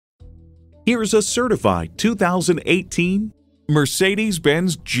Here's a certified 2018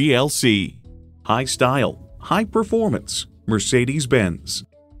 Mercedes-Benz GLC. High style, high performance, Mercedes-Benz.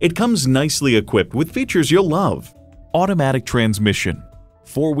 It comes nicely equipped with features you'll love: automatic transmission,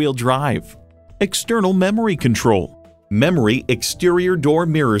 four-wheel drive, external memory control, memory exterior door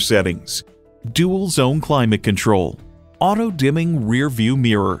mirror settings, dual zone climate control, auto-dimming rear view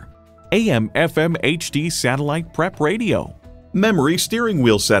mirror, AM/FM HD satellite prep radio, memory steering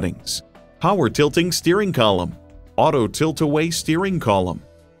wheel settings, power tilting steering column, auto tilt-away steering column,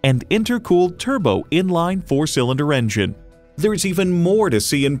 and intercooled turbo inline four-cylinder engine. There's even more to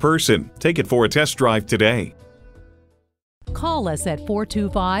see in person. Take it for a test drive today. Call us at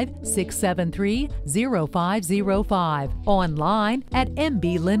 425-673-0505, online at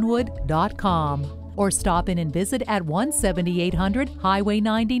mblynnwood.com, or stop in and visit at 17800 Highway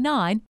 99,